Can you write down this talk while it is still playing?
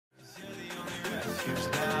gives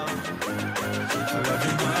now. For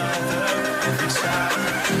every mother, every child,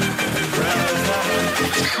 every brother,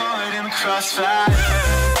 it's caught in the crossfire.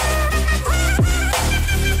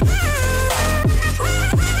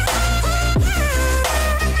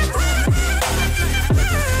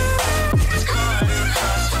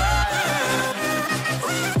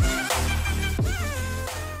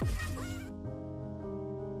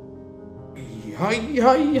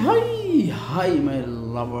 Hi, my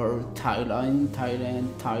lover, Thailand.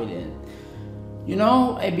 You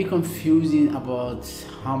know, I be confusing about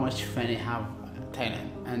how much fun I have Thailand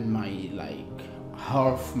and my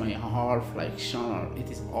half like channel. It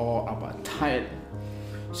is all about Thailand.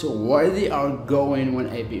 So where they are going when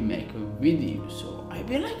I be making videos? So I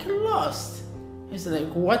be like lost. It's like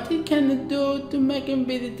what we can do to make a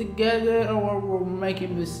video together, or we're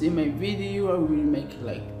making the same video, or we make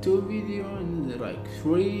like 2 videos and like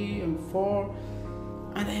 3 and 4,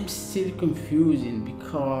 and I'm still confusing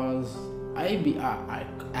because I be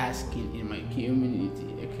asking in my community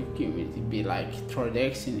be like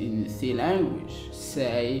traduction in the language.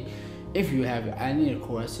 Say if you have any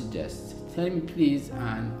request, just tell me please,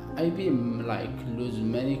 and I be like lose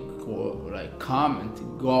many like comment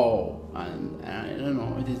go and I don't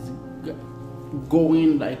know, it is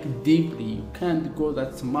going like deeply. You can't go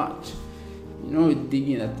that much, you know,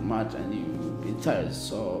 digging that much and you be tired.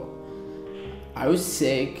 So I was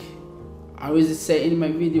sick. I was saying in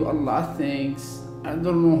my video a lot of things. I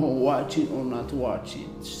don't know who watching or not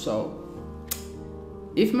watching. So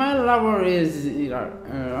if my lover is I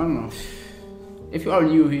don't know, if you are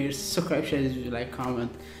new here, subscribe, share this video, like,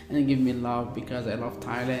 comment, and give me love because I love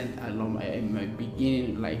Thailand. I love my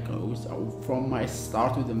beginning, like from my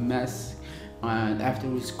start with the mess, and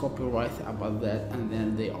afterwards copyright about that, and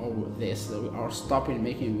then they are stopping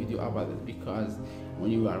making video about it because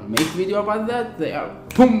when you are make video about that, they are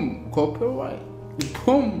boom copyright,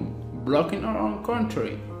 boom blocking our own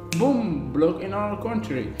country, boom block in our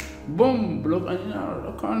country, boom block in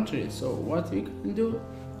our country. So what we can do?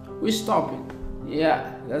 We stop it.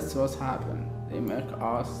 Yeah, that's what's happened. They make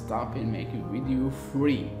us stopping making video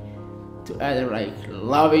free to other like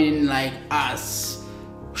loving like us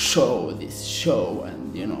this show,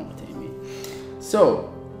 and you know what I mean. So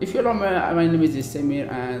if you love my name is Samir,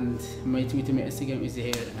 and my Twitter, my Instagram is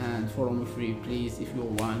here, and follow me free please if you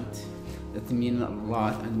want. That means a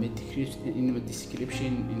lot, and in the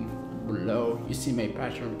description below you see my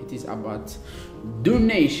Patreon. It is about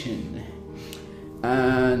donation.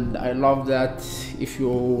 And I love that if you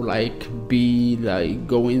like be like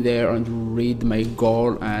going there and read my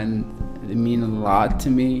goal, and it mean a lot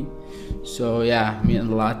to me. So yeah, mean a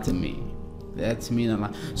lot to me. That's mean a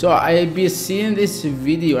lot. So I be seeing this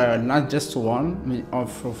video, not just one,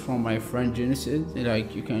 from my friend Genesis.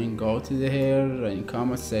 Like you can go to the here and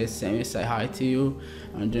come and say hi to you,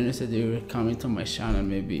 and Genesis you will come into my channel.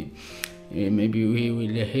 Maybe he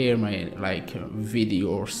will hear my like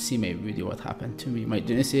video or see my video what happened to me. My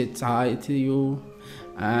Genesis hi to you,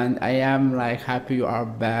 and I am like happy you are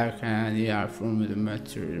back, and you are from the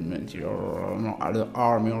military or the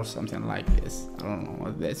army or something like this. I don't know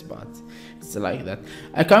what this, but it's like that.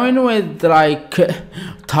 I come in with like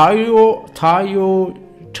Taryut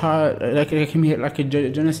like a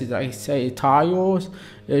Genesis. I say Taryut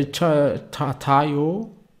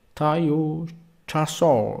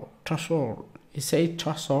Chaisoro. You say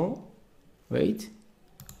Chaisoro. Wait,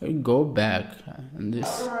 we go back and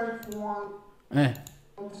this.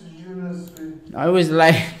 I was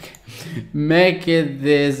like make it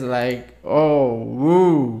this like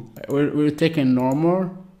woo. We're taking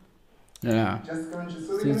normal. Yeah. Just going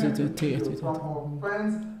to from our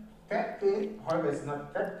friends. However, it's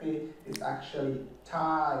not Pepe, it's actually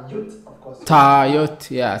Taryut, of course. Taryut,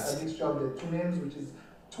 yes. A mixture of the 2 names, which is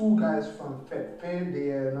 2 guys from Ferah.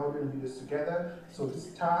 They are now doing videos together. So it's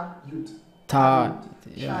Taryut.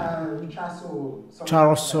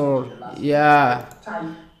 Chaisoro, yeah.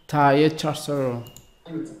 Taryut Chaisoro.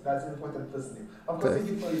 That's an important first name. Of course, thank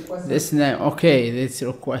you for requesting. This name, okay, that's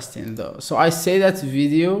requesting though. So I say that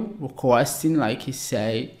video requesting, like he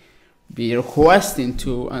say, be requesting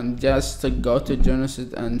to, and just to go to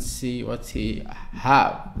Genesis and see what he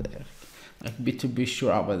have there. Like to be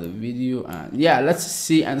sure about the video, and yeah, let's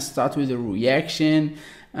see and start with the reaction.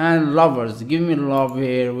 And lovers, give me love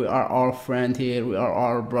here. We are all friends here. We are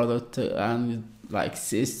all brother and like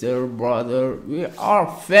sister, brother. We are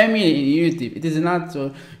family in YouTube. It is not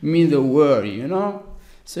to mean the word, you know.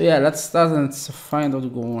 So yeah, let's start and find what's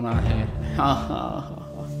going on here.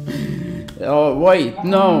 Oh wait,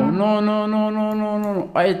 no.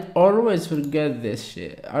 I always forget this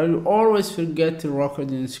shit. I always forget to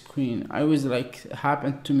record in screen. I was like,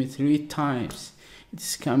 happened to me 3 times.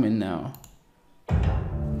 It's coming now.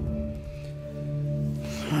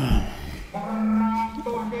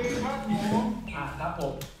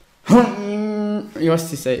 You have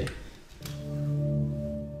to say.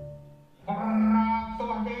 I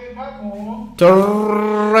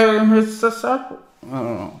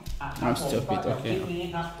don't know. I'm stupid. Okay.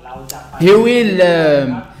 He will.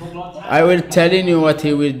 I will telling you what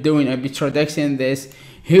he will do in a introduction. This.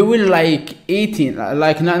 He will like eating,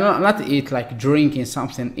 like not eat, like drinking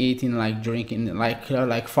something, eating like drinking,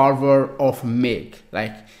 like flavor of milk,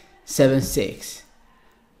 like 7-6.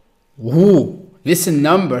 Woo! Listen,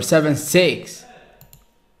 number 7-6.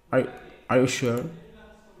 Are you sure?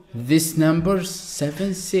 This number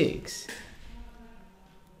 7-6.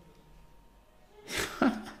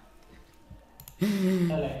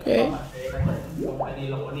 Okay.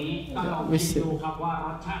 We see.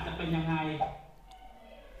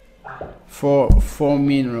 Four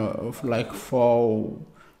minutes, like four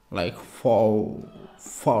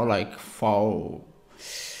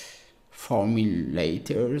minutes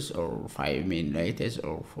later, or 5 minutes later,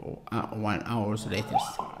 or 1 hour later.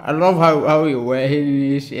 I love how you wear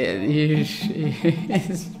his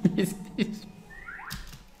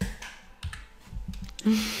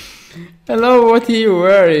I love what he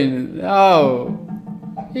wearing. Oh,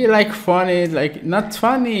 he like funny, like not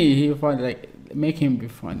funny. He funny, like make him be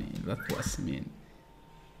funny. That's what I mean.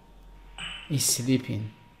 He's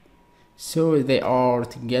sleeping. So they are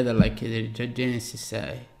together, like the Genesis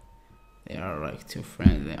say. They are like two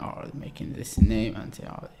friends. They are making this name, and they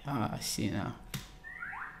are. I see now.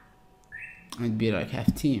 It'd be like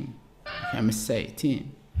half team. I must say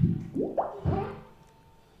team.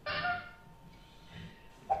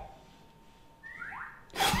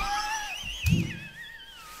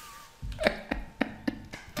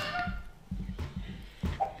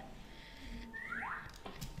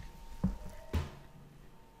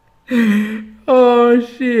 Oh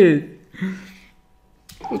shit.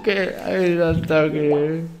 Okay, I will not talk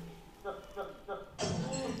here.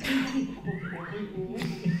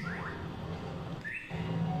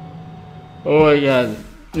 Oh my god.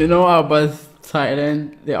 You know about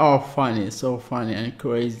Thailand? They are funny, so funny and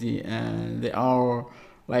crazy, and they are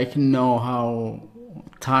like know how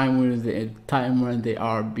time when they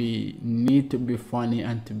are need to be funny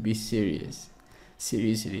and to be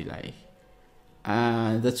seriously like.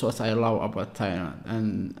 And that's what I love about Thailand,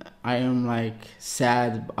 and I am like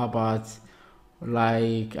sad about,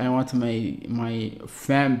 like I want my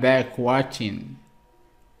fan back watching,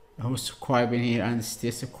 who's subscribing here and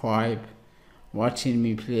still subscribe, watching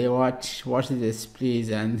me play. Watch this please,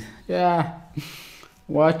 and yeah,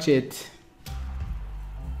 watch it.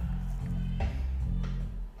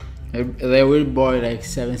 They will buy like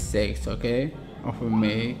 7-6, okay, of a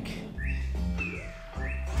make.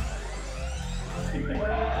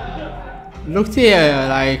 Look here,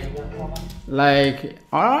 like,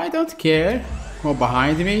 I don't care. Go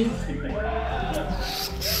behind me.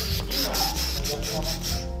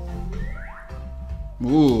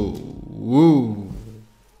 Ooh.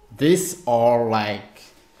 These are like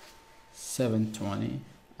 720,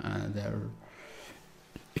 and they're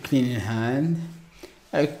clean in hand.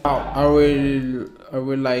 Like, I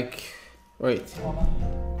will like, wait.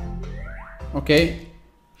 Okay.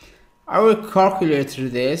 I will calculate through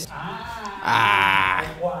this.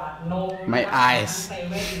 My eyes.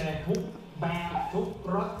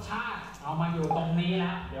 เอามาอยู่ตรงนี้แ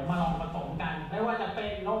ล้วเดี๋ยวมาลองผสมกันไม่ว่าจะเป็น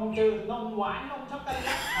นมจืดนมหวานนมช็อกโกแล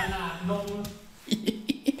ตขนาดนม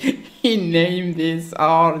He named this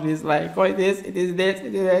all this like what this it is this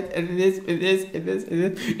it is that it is it is it is it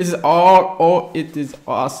is it is all it is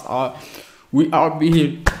us all we are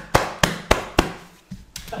being.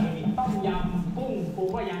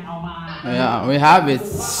 Yeah, we have it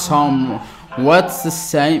some. What's the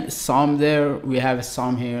same? Some there. We have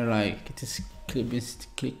some here. Like it is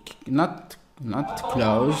click, not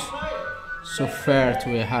close. So fair to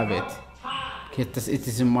we have it. It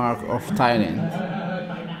is a mark of Thailand.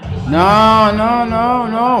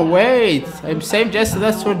 No. Wait, I'm saying just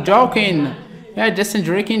that's for joking. Yeah, just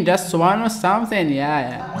drinking just one or something.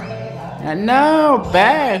 Yeah. No,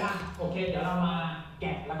 back.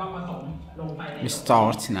 We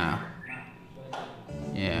start now.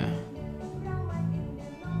 Yeah.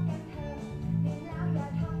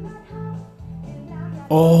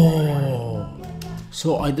 Oh, so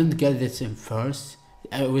I don't get this in first.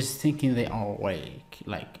 I was thinking they are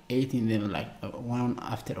like eating them like one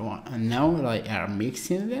after one, and now like are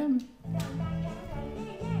mixing them.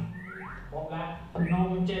 น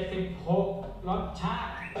ม76รสชาติ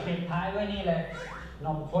ปิดท้ายไว้นี่เลยน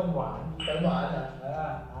มข้นหวานเป็นหวานเหรอ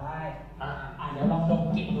ใช่เดี๋ยวลองดม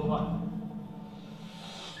กลิ่นดูก่อน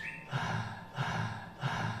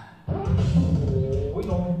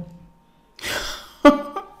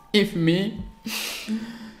if me,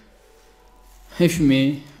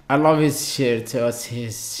 I love his shirt. What's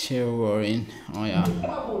his shirt wearing? Oh yeah,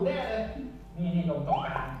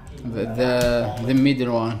 the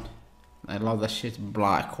middle one. I love the shirt,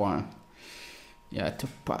 black one. Yeah,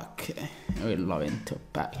 Tupac. We love him,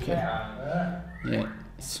 Tupac. Yeah,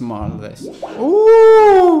 small this.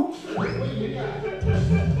 Ooh.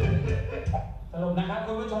 สรุปนะครับ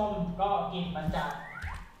คุณผู้ชมก็กินมันจะ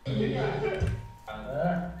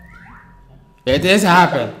It is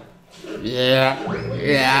happen. Yeah.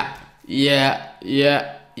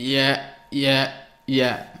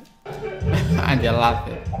 And they laugh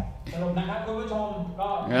it. สรุปนะครับคุณผู้ชมก็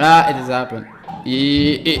Yeah, it is happen.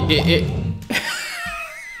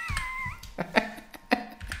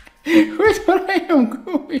 Where's where I am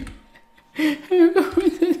going? I'm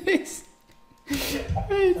going to this.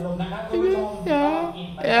 สรุปนะครับคุณผู้ชมก็กิน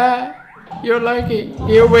มัน Yeah. You're lucky.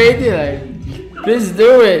 You're waiting. Like, please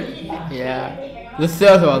do it. Yeah. The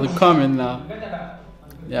third one coming now. ก็จะแบบ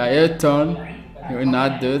Yeah, your turn. You will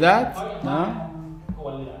not do that? เพราะอย่าง No? ถั่ว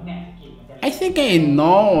เหลืองเนี่ยกินมันจะ I think I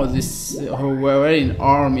know this. Who were in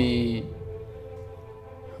army.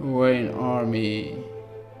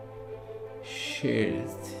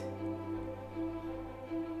 Shit.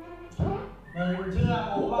 มึงเชื่อ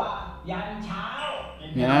กูว่ายันเช้า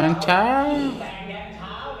Young child. แตกยันเช้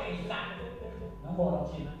าไอ้สัตว์น้องโบลอง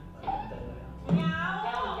ชิมนะแ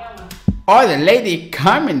ก้ว Oh, the lady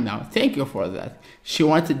coming now. Thank you for that. She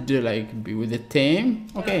wanted to like be with the team.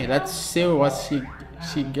 Okay, let's see what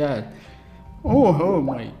she got. Oh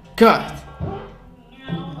my god.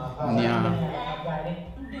 Yeah.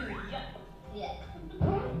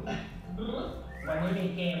 วันนี้มี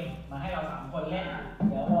เกมมาให้เรา3คนเล่น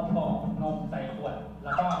เดี๋ยวเราบอกนมใส่ขวดแ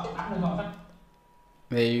ล้วก็นับ1 2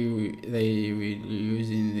 3 They will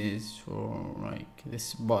using this for like this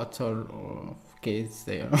bottle of kids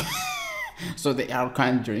there. So they are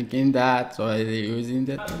kind of drinking that, so they using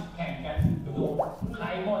that. แข่งกันดูใคร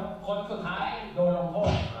หมดคนสุดท้ายโดนลงโท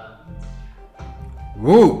ษ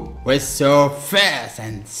Woo! We're so fast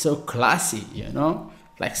and so classy, you know?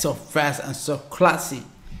 Like so fast and so classy.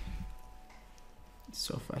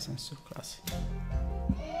 So fast and so classy.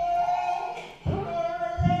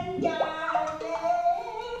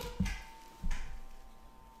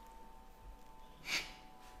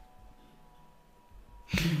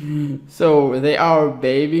 So they are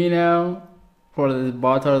baby now. For the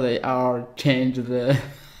bottle, they are change the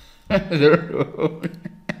the rule,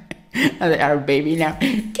 and they are baby now.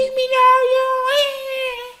 Give me now, you.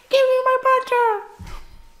 Give me my bottle.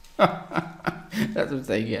 That's what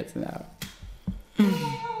they get now.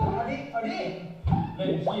 เอาดิเล่น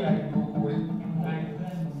ที่อะไรดูกูนายเพื่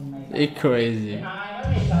อนมึงใน It's crazy. อายแล้ว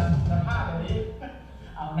นี่สภาพแบบนี้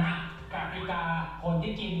เอานะกติกาคน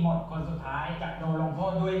ที่กินหมดคนสุดท้ายจะโดนลงโท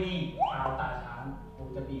ษด้วยนี่กาวตาช้างผม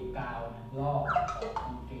จะบีบกาวนะรอบกา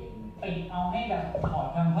งเกงปิดเอาให้แบบถอด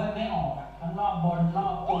แพมเพิร์สไม่ออกอะทั้งรอบบนรอ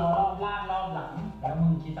บตัวรอบล่างรอบหลังแล้วมึ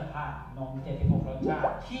งคิดสภาพนม76รสชา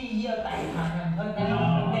ติที่เยี่ยวแตกทางแพมเพิร์สแน่นอน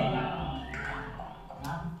เป็นเด็กอะน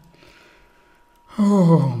ะ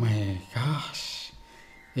Oh my gosh.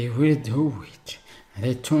 They will do it. And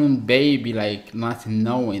they turn baby like not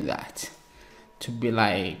knowing that. To be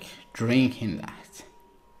like drinking that.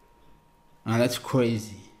 And that's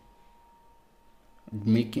crazy.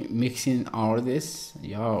 Mixing all this,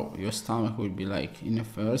 yo, your stomach will be like in the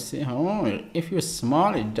first. Oh, if you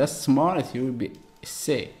smell it, just smell it, you will be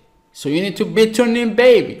sick. So you need to be turning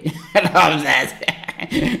baby. I love that.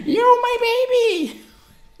 You're my baby.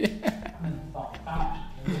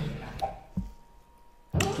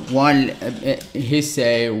 One, he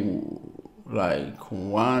say like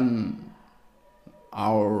 1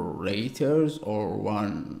 hour later or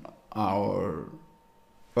 1 hour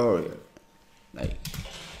earlier. Like,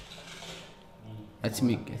 let's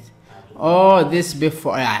make it. Oh, this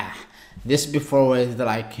before, yeah. This before was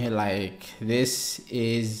like this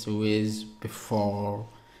is with before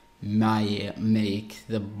my make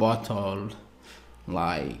the bottle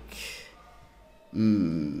like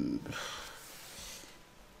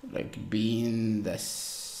like being this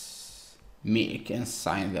milk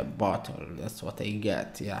inside the bottle. That's what I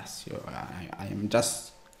get. Yes, I am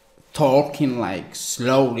just talking like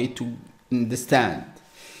slowly to understand.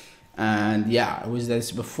 And yeah, it was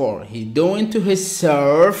this before. He doing to his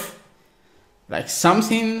serve like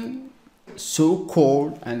something so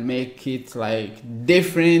cold and make it like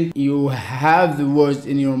different. You have the words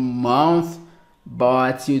in your mouth,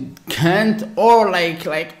 but you can't, or like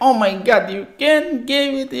oh my god, you can't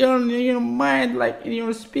give it in your mind, like in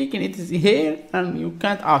your speaking. It is here and you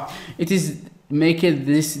can't out. It is make it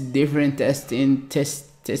this different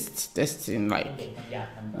testing เด็กมันอยาก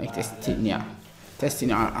มันแบบ like ว่า testing, yeah, testing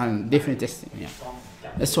and different testing, yeah.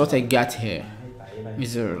 That's what I got here. ให้ไต่ไป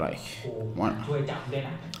Is there like ครู one, ช่วยจับด้วยน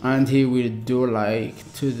ะ and he will do like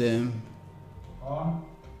to them. พร้อม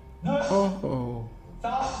หนึ่ง Oh, ส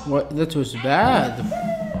อง what? That was bad.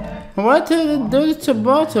 What did it do to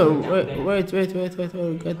bottle? Wait.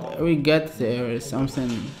 We got there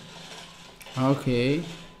something. Okay.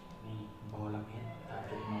 นี่บอระเพ็ดทา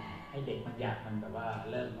จุกนมให้เด็กมันอยากมันแบบว่า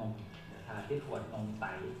เริ่มนมทาที่ขวดนมไต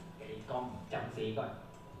กับไอ้กล้องจำสีก่อน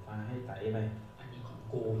มาให้ไตไปอันนี้ของ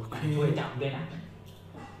กูช่วยจำด้วยนะ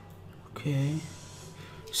Okay.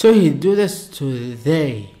 So he do this to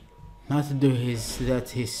they, not do that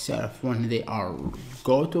himself when they are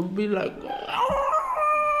go to be like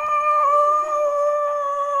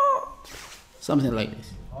something like this.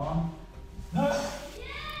 พร้อมหนึ่ง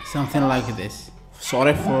Something like this.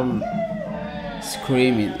 Sorry for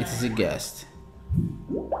screaming. It is a guest.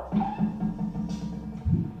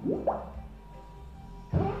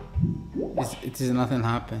 It is nothing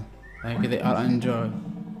happen. Like they are enjoy.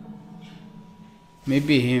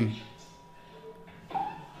 Maybe him.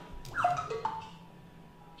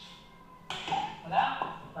 มาแล้ว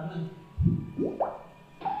แป๊บนึง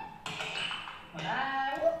มาแล้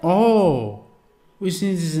ว Oh, which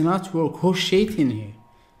means this is not work. Who's shooting here?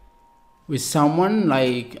 With someone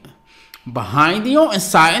like behind you,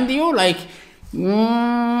 inside you, like,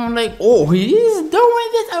 oh, he is doing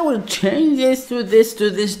this. I will change this to this, to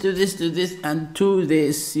this, to this, to this, and to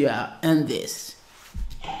this, yeah, and this.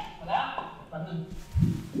 มาแล้วแป๊บนึง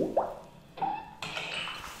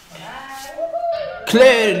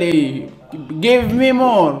Clearly, give me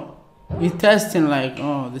more. He's testing like,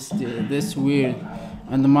 oh, this weird,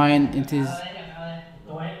 and mine it is. อะไรอย่างอะไร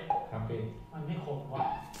ตัวไอ้ครับพี่มันไม่ครบว่ะ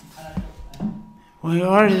อะไร Why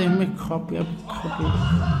are they make copy?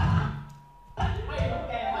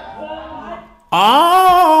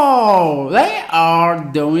 Oh, they are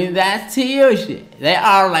doing that to you. They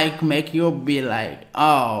are like make you be like,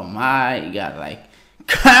 oh my god, like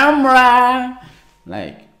camera,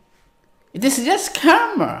 like it is just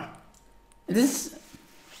camera. It is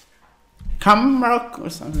camera or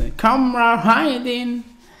something. Camera hiding.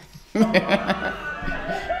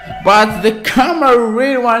 But the camera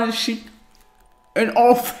real one she in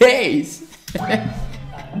our face.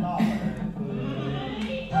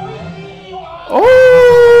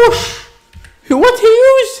 Oh, what he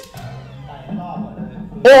used?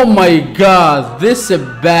 Oh my god, this is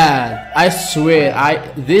bad. I swear,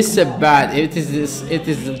 this is bad. It is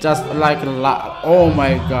just like a lot. Oh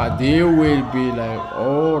my god, you will be like,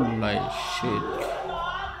 oh like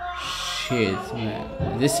shit man.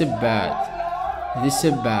 This is bad. This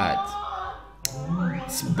is bad.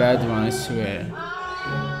 It's a bad one, I swear.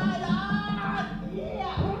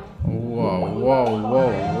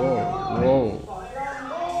 Whoa.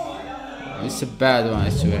 It's a bad one, I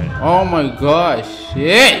swear. Oh my gosh,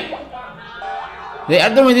 shit! They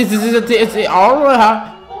are doing this. It's all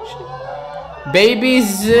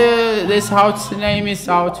babies. This house name is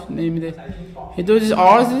out. Name this. He does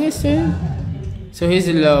all this thing. So he's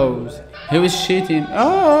low. He was cheating.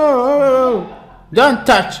 Oh! Don't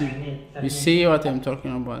touch it. You see what I'm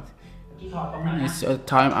talking about? ที่ถอดตรงไหน It's a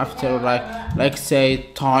time after like say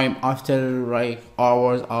time after like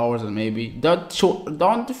hours maybe. Don't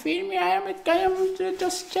feel me. I am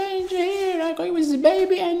just change here. Like I was a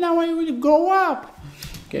baby and now I will grow up.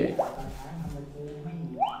 Okay.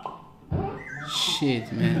 Shit,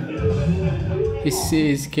 man. He's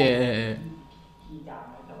scared.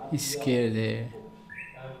 He's scared there.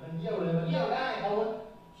 มันเยี่ยวเลยมันเยี่ยวได้เขา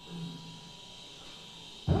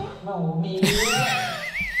หนูมี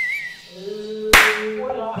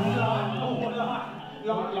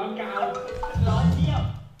ร้อนกาวร้อนเยี่ยว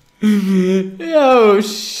Yo,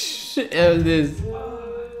 shit, this.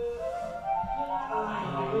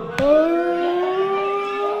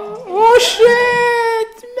 Oh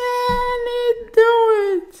shit, man, he do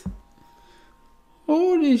it.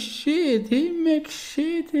 Holy shit, he makes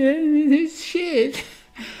shit and his shit.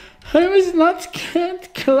 I was not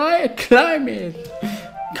can't climb it.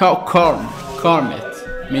 Calm it.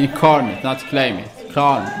 I mean calm it, not climb it.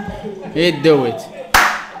 Calm. He do it.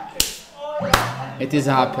 It is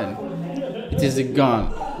happened. It is gone.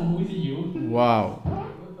 Wow.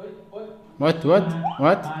 What?มาแ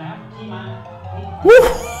ล้วที่มา Woo!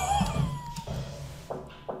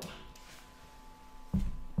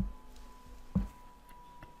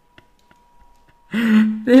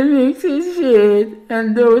 They mix his shit and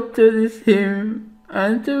do it to this him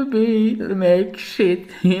and to be make shit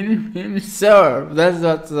in himself. That's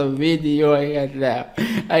what the video I got now.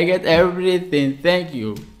 I get everything. Thank you.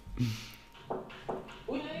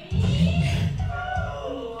 อุ้ย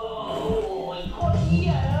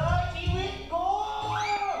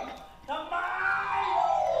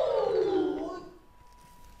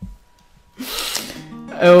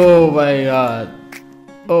Oh my god.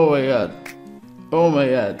 Oh my god. Oh my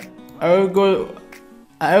god.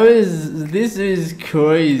 This is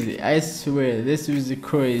crazy. I swear, this is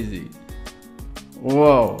crazy.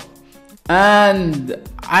 Whoa. And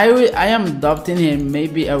I am adopting him.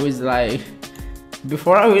 Maybe I was like,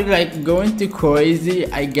 before I was like going to crazy,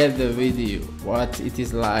 I get the video. What it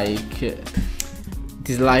is like? It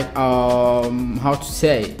is like how to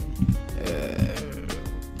say?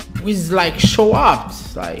 With like show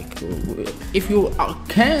ups. Like if you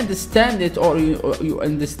can't understand it or you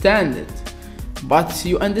understand it, but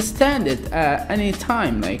you understand it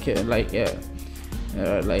anytime, like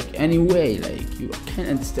anyway, like you can't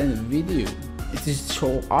understand the video. It is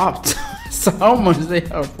show up. So much they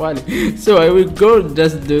are funny. So I will go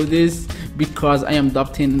just do this because I am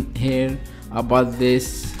adopting here about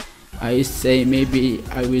this. I say maybe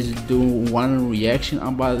I will do one reaction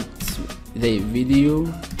about the video,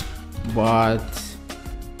 but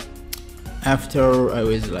after I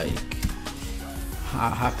was like,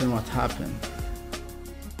 what happened?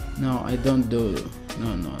 No, I don't do.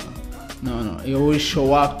 No. It will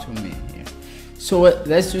show up to me here. So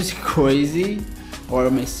that's just crazy. Or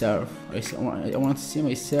myself. I want to see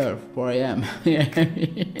myself where I am.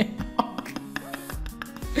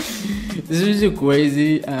 This was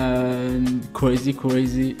crazy and crazy.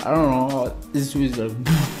 I don't know. This was like,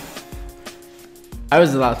 I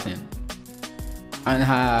was laughing and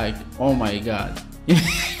like, oh my god.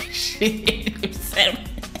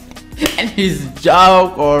 And his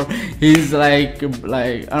joke or he's like I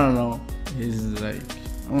don't know. He's like,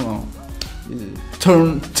 I don't know.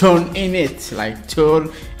 Turn in it, like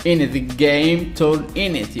turn in it, the game, turn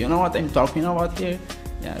in it. You know what I'm talking about here?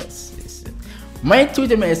 Yes. My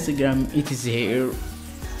Twitter, my Instagram, it is here,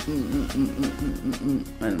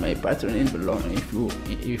 and my Patreon in below.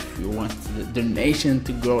 If you want the donation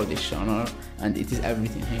to grow this channel, and it is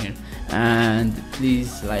everything here. And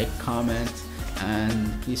please like, comment,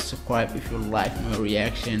 and please subscribe if you like my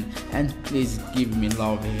reaction, and please give me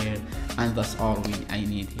love here. And that's all I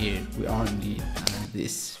need here. We all need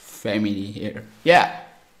this family here. Yeah,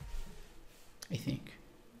 I think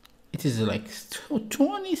it is like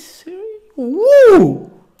 23.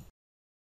 Woo!